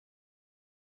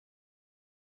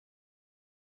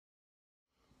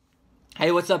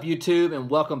Hey, what's up YouTube, and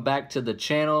welcome back to the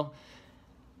channel.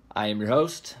 I am your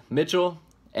host, Mitchell,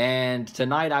 and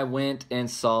tonight I went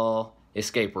and saw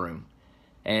Escape Room.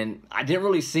 And I didn't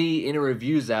really see any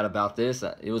reviews out about this.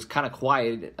 It was kind of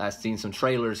quiet. I've seen some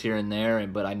trailers here and there,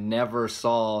 but I never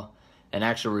saw an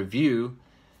actual review.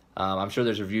 I'm sure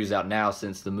there's reviews out now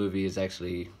since the movie is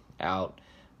actually out.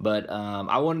 But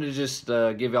I wanted to just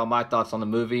give y'all my thoughts on the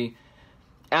movie.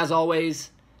 As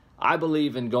always, I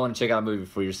believe in going and check out a movie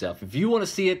for yourself. If you want to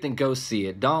see it, then go see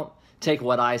it. Don't take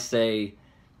what I say.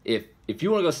 If you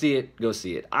want to go see it, go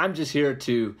see it. I'm just here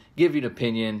to give you an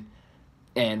opinion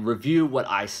and review what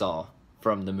I saw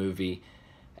from the movie.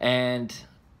 And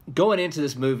going into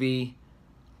this movie,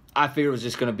 I figured it was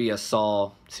just going to be a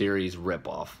Saw series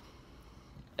ripoff.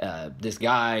 This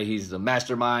guy, he's a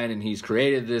mastermind, and he's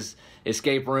created this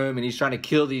escape room, and he's trying to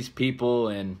kill these people,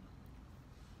 and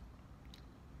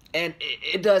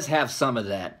it does have some of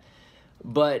that.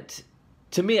 But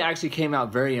to me, I actually came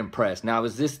out very impressed. Now,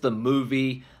 is this the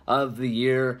movie of the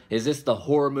year? Is this the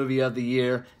horror movie of the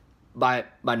year? By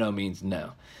no means,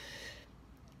 no.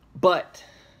 But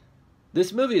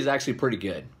this movie is actually pretty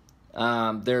good.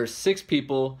 There's 6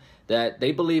 people that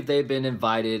they believe they've been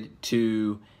invited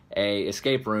to a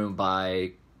escape room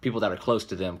by people that are close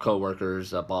to them,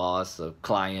 co-workers, a boss, a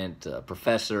client, a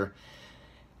professor.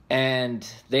 And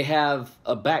they have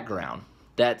a background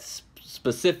that's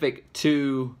specific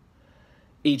to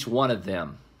each one of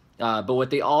them. But what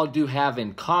they all do have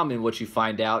in common, what you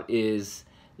find out, is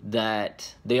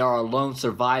that they are a lone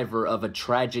survivor of a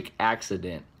tragic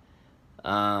accident.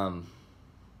 One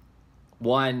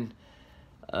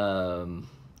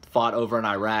fought over in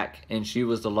Iraq, and she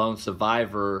was the lone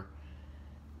survivor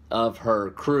of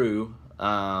her crew.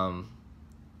 Another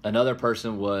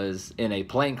person was in a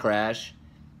plane crash,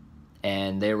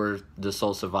 and they were the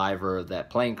sole survivor of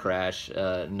that plane crash.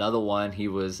 Another one, he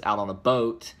was out on a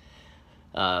boat,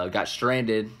 got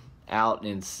stranded out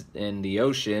in the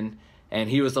ocean, and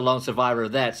he was the lone survivor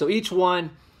of that. So each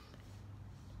one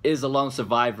is a lone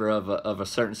survivor of a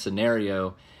certain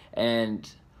scenario. And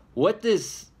what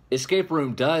this escape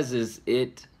room does is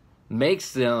it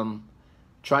makes them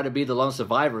try to be the lone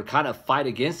survivor, kind of fight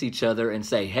against each other and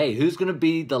say, hey, who's going to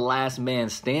be the last man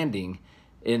standing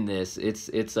in this? It's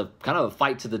a kind of a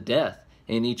fight to the death.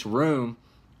 In each room,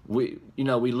 we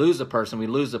lose a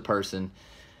person.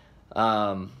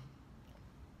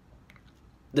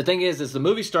 The thing is the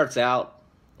movie starts out,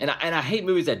 and I hate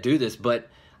movies that do this, but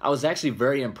I was actually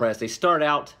very impressed. They start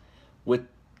out with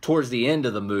towards the end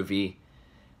of the movie,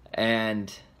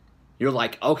 and you're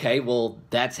like, okay, well,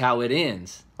 that's how it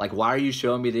ends. Like, why are you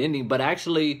showing me the ending? But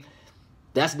actually,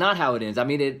 that's not how it ends. I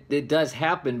mean, it does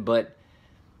happen, but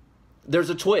there's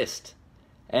a twist.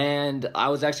 And I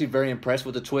was actually very impressed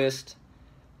with the twist.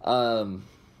 I don't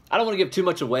want to give too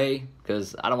much away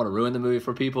because I don't want to ruin the movie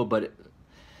for people, but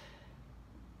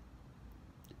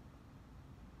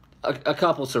a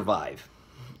couple survive.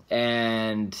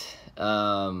 And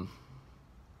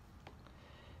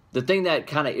the thing that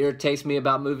kind of irritates me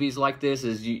about movies like this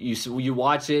is you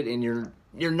watch it and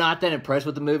you're not that impressed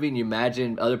with the movie, and you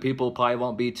imagine other people probably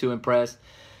won't be too impressed.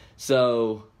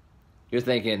 So you're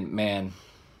thinking, man,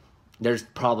 there's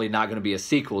probably not going to be a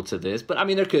sequel to this. But I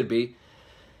mean, there could be.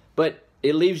 But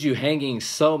it leaves you hanging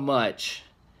so much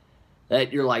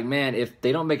that you're like, man, if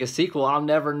they don't make a sequel, I'll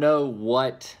never know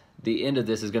what the end of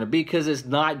this is going to be, because it's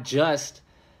not just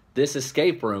this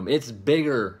escape room. It's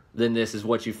bigger than this, is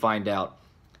what you find out.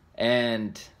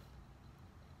 And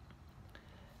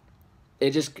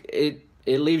it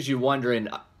leaves you wondering,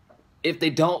 if they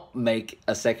don't make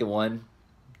a second one,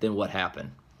 then what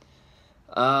happened?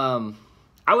 I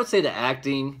would say the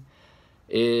acting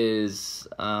is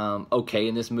okay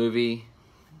in this movie.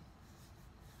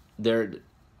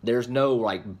 There's no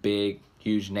like big,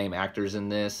 huge name actors in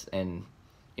this, and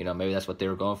maybe that's what they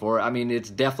were going for. I mean, it's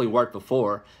definitely worked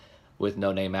before with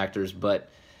no name actors, but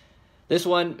this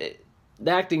one,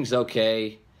 the acting's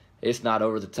okay. It's not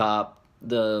over the top.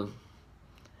 The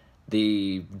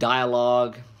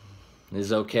dialogue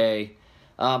is okay.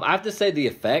 I have to say the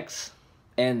effects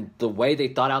and the way they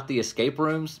thought out the escape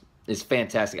rooms is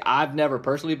fantastic. I've never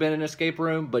personally been in an escape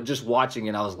room, but just watching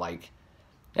it, I was like,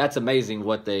 that's amazing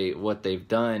what they've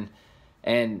done.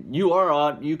 And you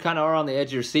kind of are on the edge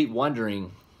of your seat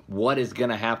wondering what is going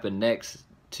to happen next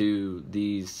to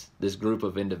this group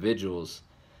of individuals.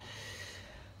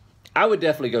 I would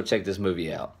definitely go check this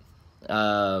movie out.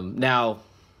 Now,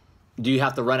 do you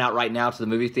have to run out right now to the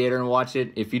movie theater and watch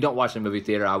it? If you don't watch the movie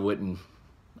theater, I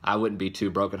wouldn't be too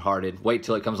brokenhearted. Wait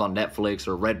till it comes on Netflix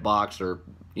or Redbox, or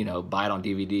buy it on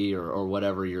DVD or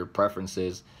whatever your preference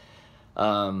is.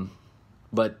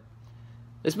 But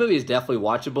This movie is definitely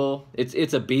watchable.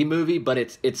 It's a B movie, but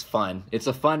it's fun. It's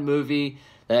a fun movie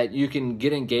that you can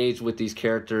get engaged with these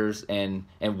characters and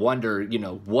wonder, you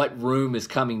know, what room is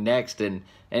coming next, and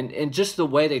just the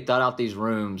way they thought out these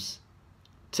rooms,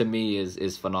 to me,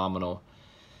 is phenomenal.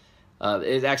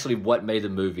 It's actually what made the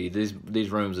movie. These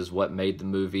rooms is what made the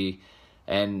movie,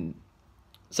 and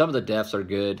some of the deaths are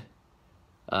good.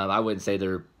 I wouldn't say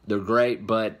they're great,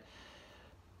 but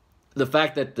the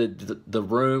fact that the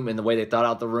room and the way they thought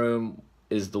out the room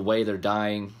is the way they're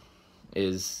dying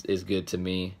is good to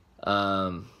me.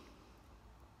 And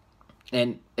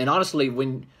honestly,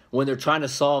 when they're trying to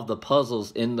solve the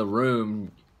puzzles in the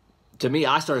room, to me,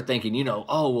 I started thinking, you know,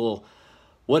 oh well,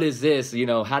 what is this? You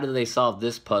know, how do they solve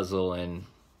this puzzle? And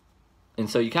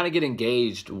so you kind of get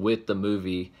engaged with the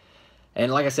movie. And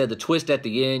like I said, the twist at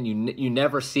the end, you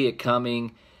never see it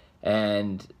coming,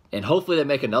 and hopefully they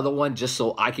make another one just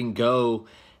so I can go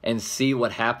and see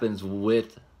what happens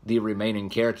with the remaining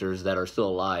characters that are still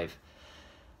alive.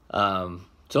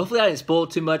 So hopefully I didn't spoil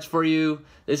too much for you.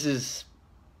 This is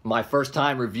my first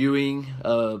time reviewing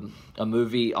a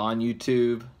movie on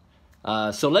YouTube.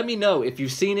 So let me know if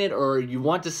you've seen it or you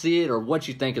want to see it or what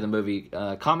you think of the movie.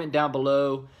 Comment down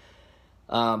below.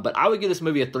 But I would give this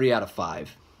movie a 3 out of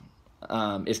 5.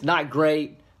 It's not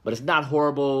great, but it's not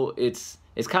horrible. It's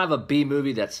kind of a B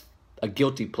movie that's a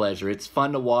guilty pleasure. It's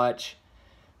fun to watch.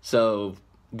 So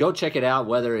go check it out,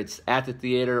 whether it's at the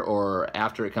theater or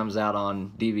after it comes out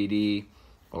on DVD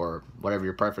or whatever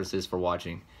your preference is for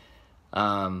watching.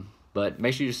 But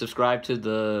make sure you subscribe to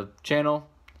the channel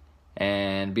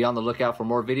and be on the lookout for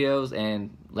more videos,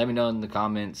 and let me know in the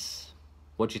comments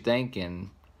what you think and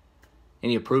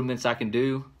any improvements I can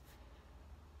do.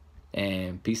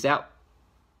 And peace out.